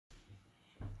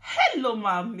Hello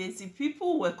my amazing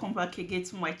people, welcome back again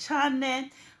to my channel.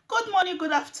 Good morning,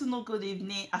 good afternoon, good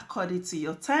evening, according to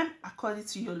your time, according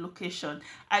to your location.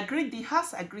 I greet the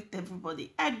house, I greet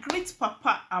everybody, I greet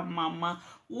Papa and Mama.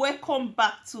 Welcome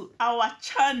back to our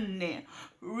channel,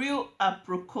 Real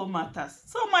Aproko Matters.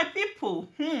 So my people,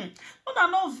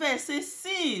 no verse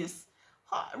since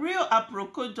Real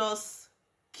Aproko just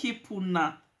keep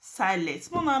una silent.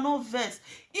 Mona no vex.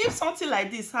 If something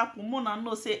like this happen, Mona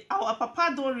no say our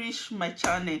papa don't reach my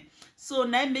channel. So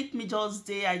now make me just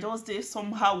day. I just day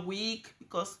somehow weak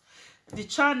because the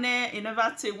channel it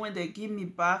never take when they give me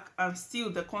back and still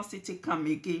the constantly come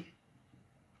again.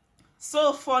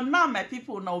 So for now, my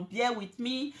people now bear with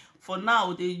me. For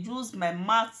now, they use my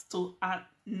mouth to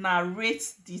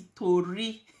narrate the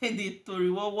story, the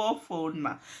story what for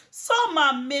now. So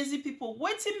my amazing people,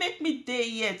 waiting make me day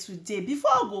here today. Before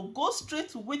I go straight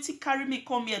to waiting carry me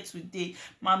come here today,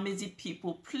 my amazing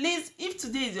people. Please, if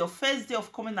today is your first day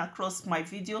of coming across my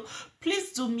video,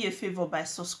 please do me a favor by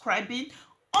subscribing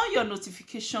on your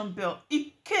notification bell in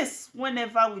case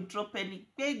whenever we drop any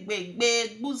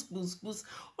boost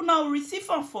una will receive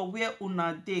them for where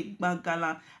una dey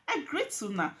gbangala. I greet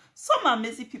una. Some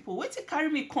amazing people wait to carry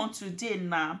me come today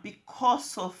now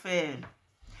because of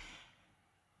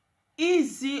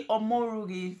Izzy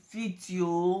omoruyi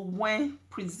video when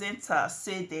presenter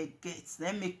say they get.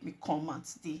 They make me come out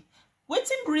today.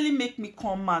 Wetin really make me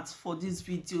come out for this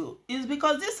video is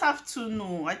because this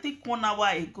afternoon, I think 1 hour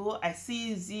ago, I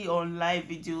see Izzy on live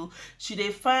video. She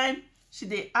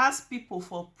dey ask people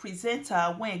for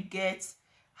presenter when get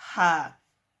her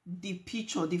the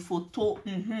picture, the photo.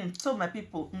 So my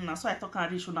people, so I talk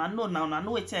and reach una know now, una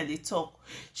know wetin I dey talk.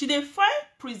 She dey find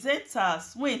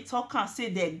presenters when talk and say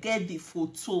they get the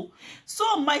photo.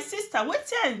 So my sister,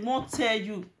 wetin I wan tell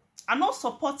you, I not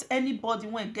support anybody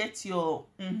when get your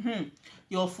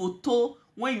photo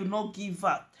when you not give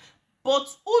up. But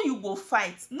who you go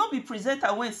fight? Not be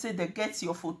presenter when say they get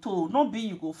your photo. Not be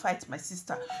you go fight, my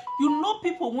sister. You know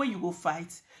people when you go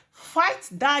fight. Fight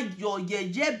that your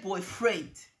yeye boyfriend.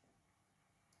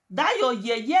 That your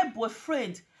yeye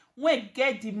boyfriend when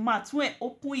get the mat, when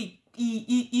open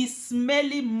he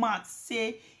smelly mat,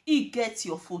 say he get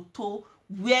your photo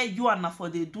where you are not for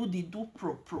the do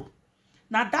pro.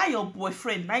 Now that your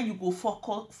boyfriend, now you go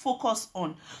focus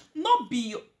on. Not be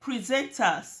your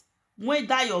presenters when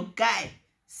that your guy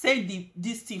say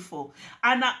this thing for.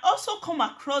 And I also come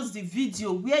across the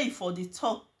video where he for the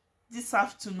talk this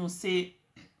afternoon say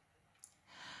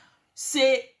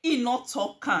he not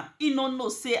talking. He not know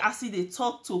say as he they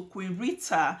talk to Queen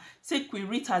Rita, say Queen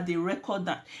Rita they record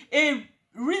that. A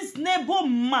reasonable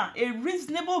man, a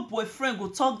reasonable boyfriend go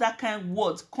talk that kind of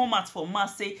word, come out for man,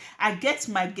 say I get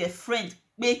my girlfriend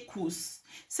pekus,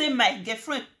 say my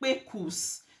girlfriend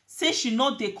pekus, say she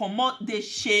not they come out they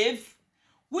shave.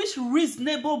 Which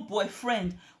reasonable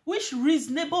boyfriend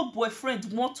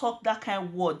won't talk that kind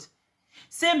of word?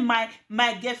 Say my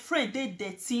girlfriend they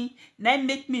dirty, now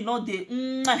make me not they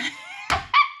say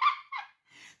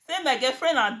my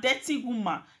girlfriend a dirty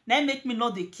woman, now make me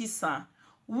not the kiss her.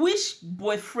 Which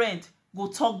boyfriend go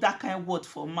talk that kind of word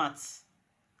for maths?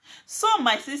 So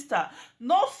my sister,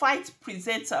 no fight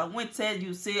presenter when tell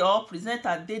you say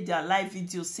presenter did their live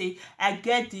video say I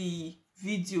get the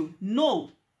video.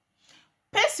 No.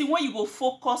 Person when you go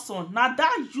focus on now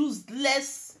that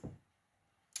useless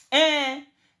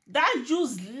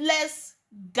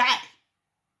guy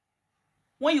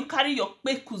when you carry your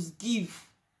pekus give.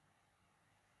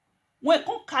 When you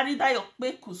come carry that your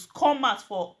pekus come out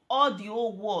for all the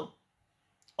whole world,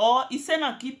 or he say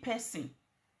na give person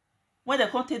when they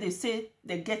come tell they say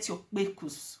they get your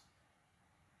pekus.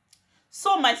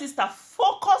 So my sister,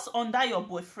 focus on that your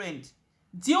boyfriend,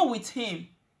 deal with him.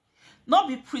 Not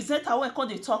be presenter when come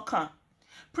they talk am.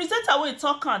 Presenter when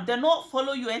talk am, they not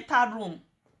follow you enter room.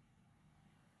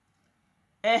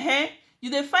 You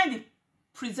dey find the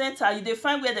presenter, you dey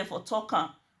find where they for talk am.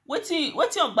 Wetin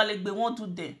Ogbalegbe won't do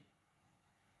then?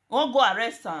 Won't go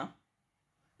arrest am.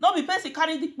 No be person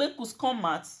carry the pekus come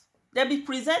out. They be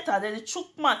presenter, they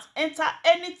chook mat enter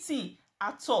anything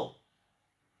at all.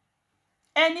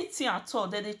 Anything at all,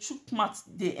 they chook mat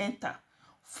they enter.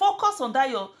 Focus on that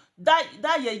your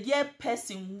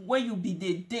person when you be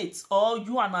the date or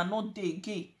you and not the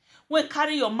gay. When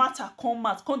carry your matter come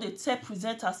out, come they tell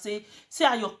presenter say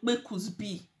how your pekus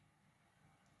be.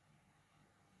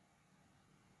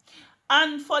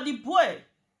 And for the boy,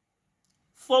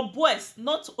 for boys,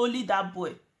 not only that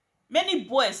boy, many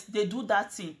boys they do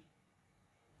that thing.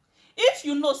 If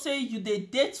you know say you dey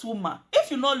date woman,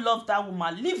 if you not love that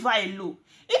woman, leave her alone.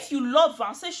 If you love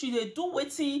her, say she dey do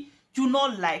wetin you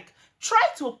not like, try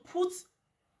to put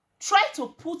try to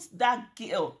put that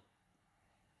girl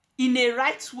in a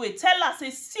right way. Tell her, say,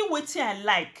 see wetin I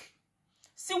like,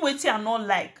 see wetin I not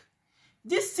like.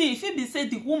 This thing, if it be say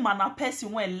the woman a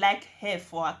person wey like hair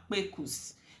for her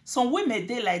kpekus, some women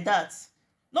dey like that.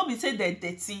 Not be say they're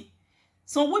dirty.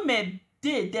 Some women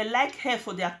they like hair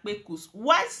for their kpekus.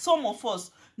 Why some of us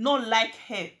not like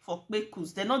hair for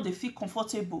kpekus? They not they feel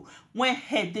comfortable when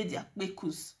hair dey their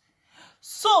kpekus.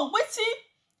 So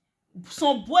wetin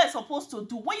some boys supposed to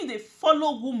do when you dey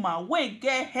follow woman when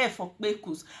get hair for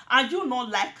kpekus and you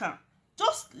not like her,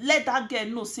 just let that girl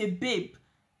know, say, babe,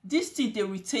 this thing dey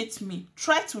irritate me.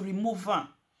 Try to remove am.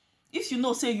 If you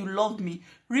know say you love me,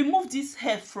 remove this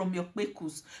hair from your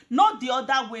kpekus, not the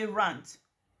other way round.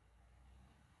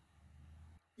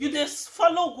 You dey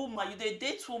follow woman, you dey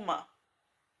date woman.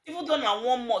 Even though na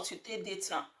 1 month you take date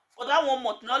am, for that 1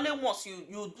 month, not only once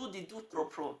you do the do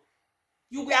pro.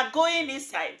 You were going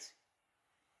inside.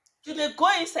 You dey go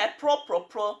inside pro.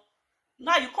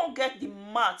 Now you can't get the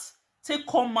mat, take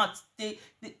come out, they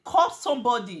call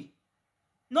somebody.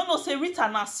 No, say Rita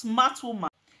na smart woman.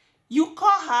 You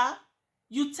call her,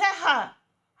 you tell her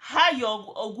how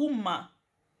your woman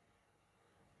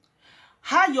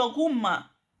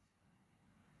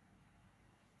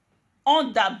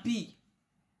on that be.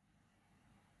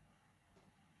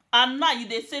 And now you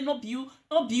dey say no be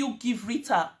you give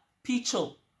Rita picture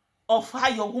of how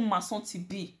your woman something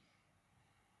be.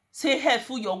 Say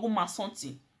helpful your woman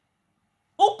something.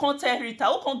 Who can't tell Rita?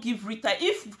 Who can't give Rita?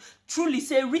 If truly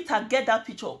say Rita get that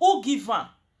picture, who give her?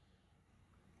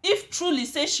 If truly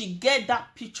say she get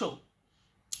that picture,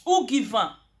 who give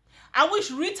her? I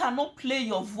wish Rita not play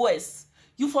your voice.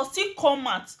 You for still come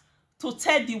out to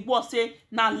tell the world, say,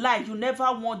 na lie, you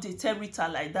never want to tell Rita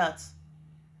like that.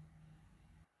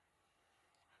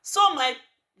 So my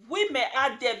women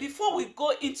out there, before we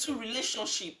go into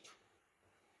relationship,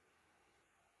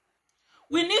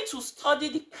 we need to study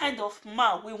the kind of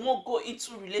man we won't go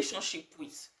into relationship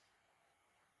with.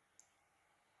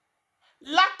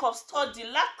 Lack of study,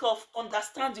 lack of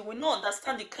understanding. We don't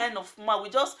understand the kind of man.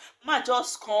 Man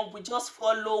just come, we just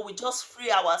follow, we just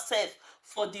free ourselves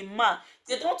for the man.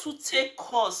 They don't take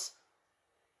course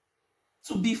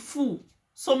to be fool.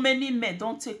 So many men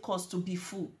don't take course to be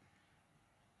fool.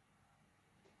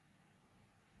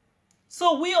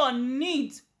 So we all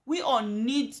need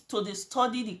to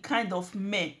study the kind of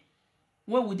men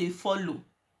when we they follow.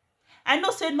 I know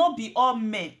say not be all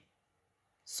men.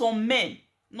 Some men,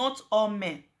 not all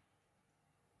men.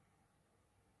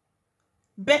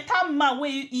 Better man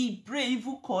when he brain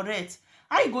even correct.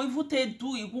 How you go even take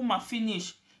do a woman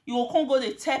finish? You will come go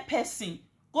the tell person,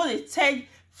 go the tell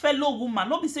fellow woman.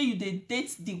 Not be say you they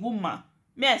date the woman.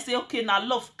 May I say okay now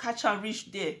love catch and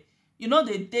reach there. You know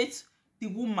they date the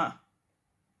woman.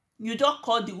 You just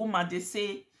call the woman, they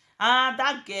say,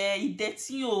 that girl, he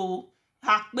dirty you.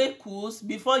 Her kpekus,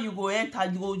 before you go enter,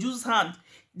 you go use hand.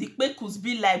 The kpekus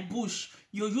be like bush.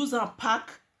 You use and pack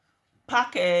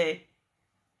hair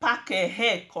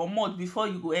come out before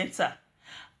you go enter.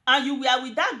 And you were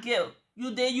with that girl.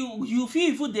 You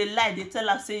feel even they lie, they tell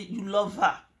her, say, you love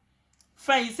her.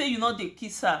 Friend, you say you know they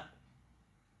kiss her.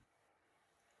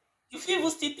 You feel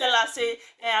even still tell her, say,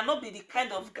 I not be the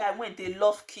kind of guy when they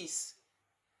love kiss.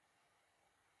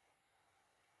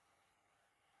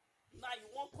 Now you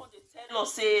won't come to tell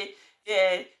us, say,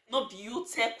 no be you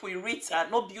take with Rita,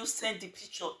 no be you send the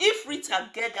picture. If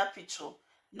Rita get that picture,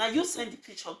 now you send the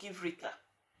picture, give Rita.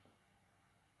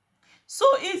 So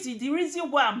easy. The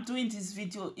reason why I'm doing this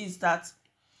video is that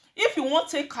if you want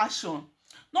to take action,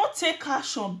 not take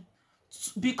action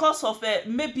because of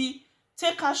maybe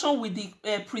take action with the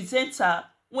presenter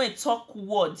when talk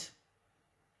word.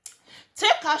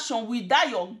 Take action with that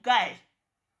your guy.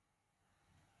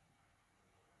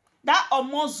 That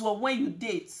omoruyi when you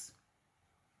date.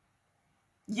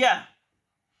 Yeah.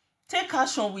 Take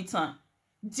action with him.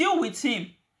 Deal with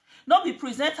him. Not be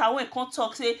presenter when come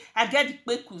talk, say, I get the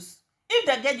kpekus. If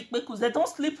they get the kpekus, they don't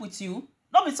sleep with you.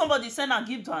 Not be somebody send and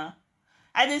give to her.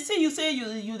 And they see you say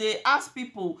you they ask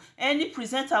people, any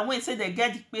presenter when say they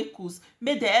get the kpekus,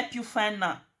 may they help you find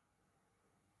now.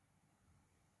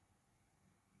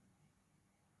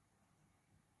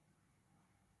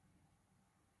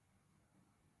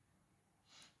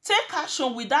 Take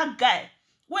action with that guy.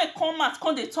 When come out,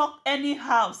 come they talk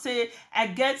anyhow. Say I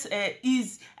get he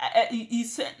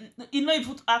not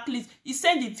even at least he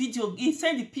send the video, he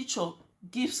send the picture,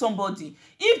 give somebody.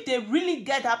 If they really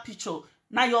get that picture,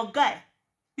 now your guy,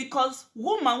 because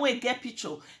woman when get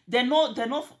picture, they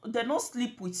not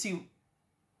sleep with you.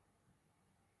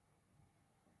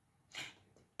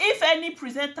 If any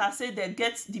presenter say they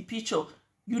get the picture,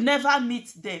 you never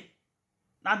meet them.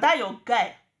 Now that your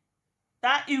guy.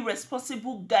 that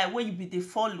irresponsible guy wey you be dey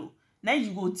follow, na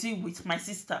you go deal with, my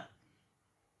sister.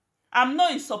 I'm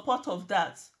not in support of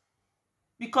that,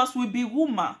 because we be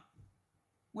woman.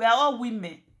 We are all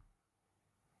women.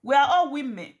 We are all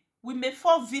women. We may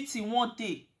fall victim one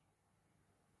day.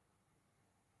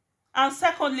 And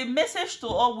secondly, message to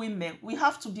all women, we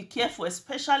have to be careful,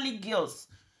 especially girls,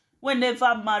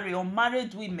 whenever marry or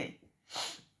married women.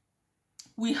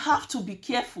 We have to be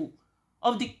careful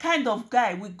of the kind of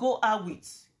guy we go out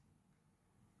with.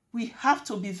 We have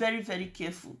to be very, very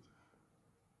careful.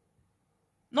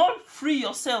 Not free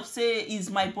yourself, say he's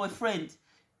my boyfriend.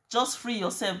 Just free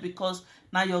yourself because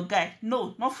now your guy.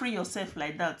 No, not free yourself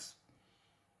like that.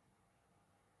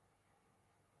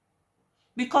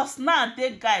 Because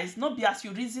nowadays, guys, not be as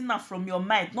you reason now from your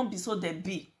mind, not be so they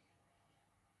be.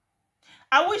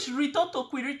 I wish Rita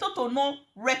to no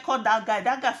record that guy.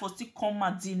 That guy for still come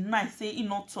and deny, say he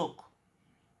not talk.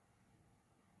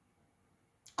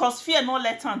 Because fear not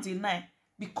let him deny.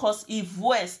 Because he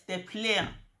voice the player.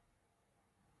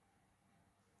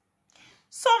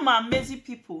 Some amazing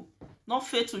people not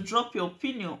fail to drop your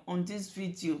opinion on this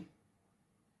video.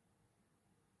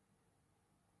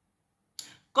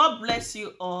 God bless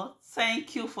you all.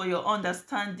 Thank you for your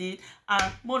understanding.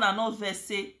 And Mona no verse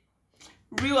say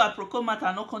real aprocomata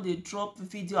are not going to drop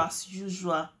video as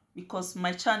usual because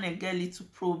my channel get little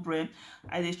problem.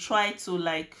 I dey try to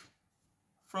like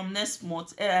from next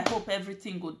month. I hope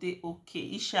everything go dey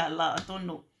okay. Inshallah, I don't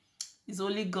know. It's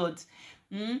only God.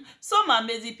 Some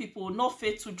amazing people not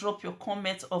fail to drop your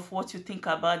comments of what you think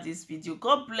about this video.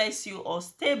 God bless you or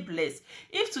stay blessed.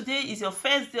 If today is your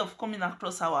first day of coming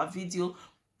across our video,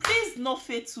 please not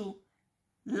fail to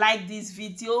like this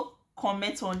video,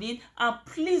 comment on it, and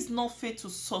please not fail to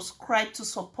subscribe to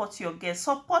support your guests.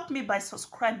 Support me by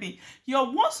subscribing.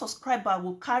 Your one subscriber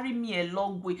will carry me a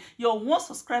long way. Your one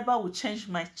subscriber will change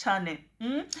my channel.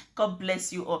 God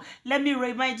bless you all. Let me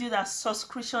remind you that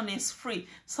subscription is free.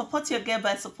 Support your guest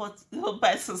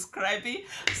by subscribing.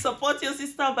 Support your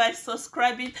sister by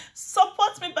subscribing.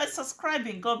 Support me by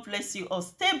subscribing. God bless you all.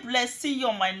 Stay blessed. See you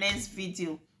on my next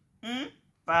video.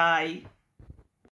 Bye.